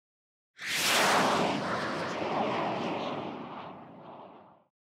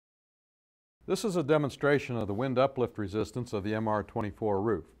This is a demonstration of the wind uplift resistance of the MR-24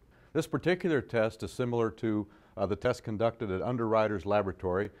 roof. This particular test is similar to the test conducted at Underwriters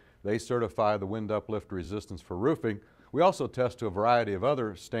Laboratory. They certify the wind uplift resistance for roofing. We also test to a variety of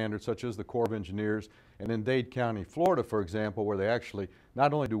other standards such as the Corps of Engineers, and in Dade County, Florida, for example, where they actually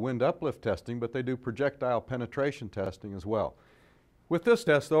not only do wind uplift testing, but they do projectile penetration testing as well. With this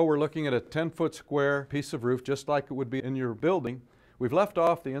test though, we're looking at a 10-foot square piece of roof just like it would be in your building. We've left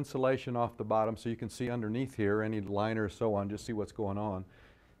off the insulation off the bottom so you can see underneath here any liner or so on, just see what's going on.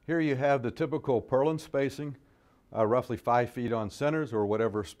 Here you have the typical purlin spacing, roughly 5 feet on centers or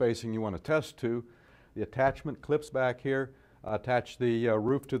whatever spacing you want to test to. The attachment clips back here attach the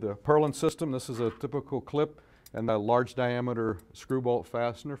roof to the purlin system. This is a typical clip and a large diameter screw bolt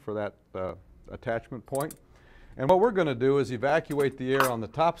fastener for that attachment point. And what we're going to do is evacuate the air on the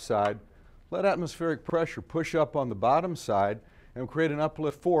top side, let atmospheric pressure push up on the bottom side, and create an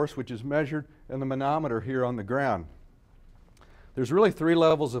uplift force which is measured in the manometer here on the ground. There's really 3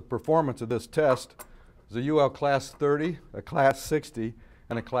 levels of performance of this test. There's a UL Class 30, a Class 60,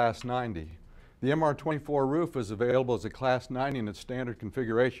 and a Class 90. The MR-24 roof is available as a Class 90 in its standard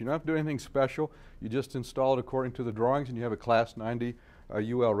configuration. You don't have to do anything special. You just install it according to the drawings and you have a Class 90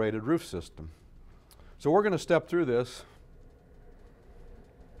 UL rated roof system. So we're going to step through this.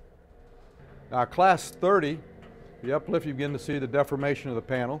 Now Class 30, the uplift, you begin to see the deformation of the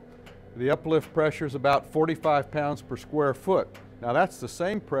panel. The uplift pressure is about 45 pounds per square foot. Now that's the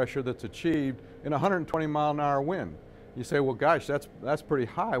same pressure that's achieved in a 120 mile an hour wind. You say, well gosh, that's pretty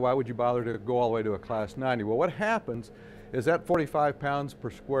high. Why would you bother to go all the way to a Class 90? Well, what happens is that 45 pounds per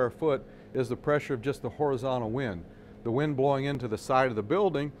square foot is the pressure of just the horizontal wind. The wind blowing into the side of the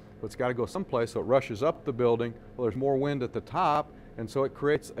building, but it's got to go someplace, so it rushes up the building. Well, there's more wind at the top, and so it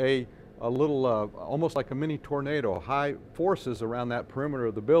creates a little, almost like a mini tornado, high forces around that perimeter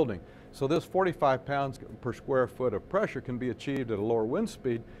of the building. So this 45 pounds per square foot of pressure can be achieved at a lower wind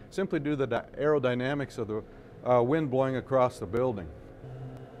speed simply due to the aerodynamics of the wind blowing across the building.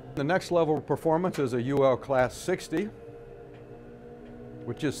 The next level of performance is a UL Class 60,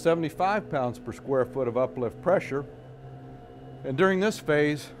 which is 75 pounds per square foot of uplift pressure. And during this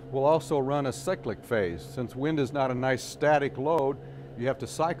phase, we'll also run a cyclic phase. Since wind is not a nice static load, you have to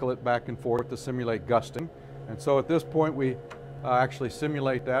cycle it back and forth to simulate gusting. And so at this point, we actually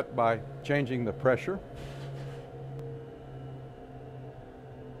simulate that by changing the pressure.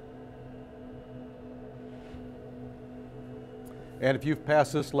 And if you've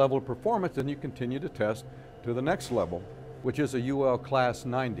passed this level of performance, then you continue to test to the next level, which is a UL Class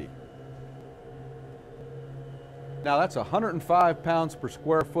 90. Now that's 105 pounds per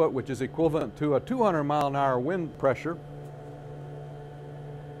square foot, which is equivalent to a 200 mile an hour wind pressure.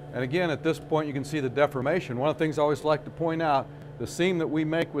 And again, at this point, you can see the deformation. One of the things I always like to point out, the seam that we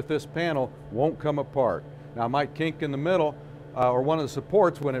make with this panel won't come apart. Now it might kink in the middle or one of the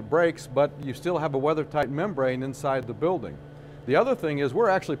supports when it breaks, but you still have a weather-tight membrane inside the building. The other thing is we're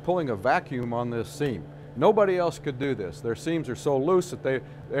actually pulling a vacuum on this seam. Nobody else could do this. Their seams are so loose that the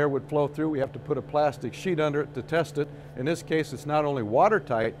air would flow through. We have to put a plastic sheet under it to test it. In this case, it's not only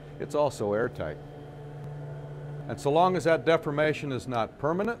watertight, it's also airtight. And so long as that deformation is not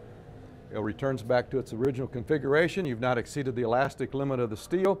permanent, it returns back to its original configuration. You've not exceeded the elastic limit of the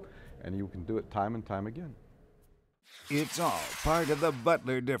steel, and you can do it time and time again. It's all part of the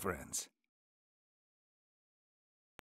Butler difference.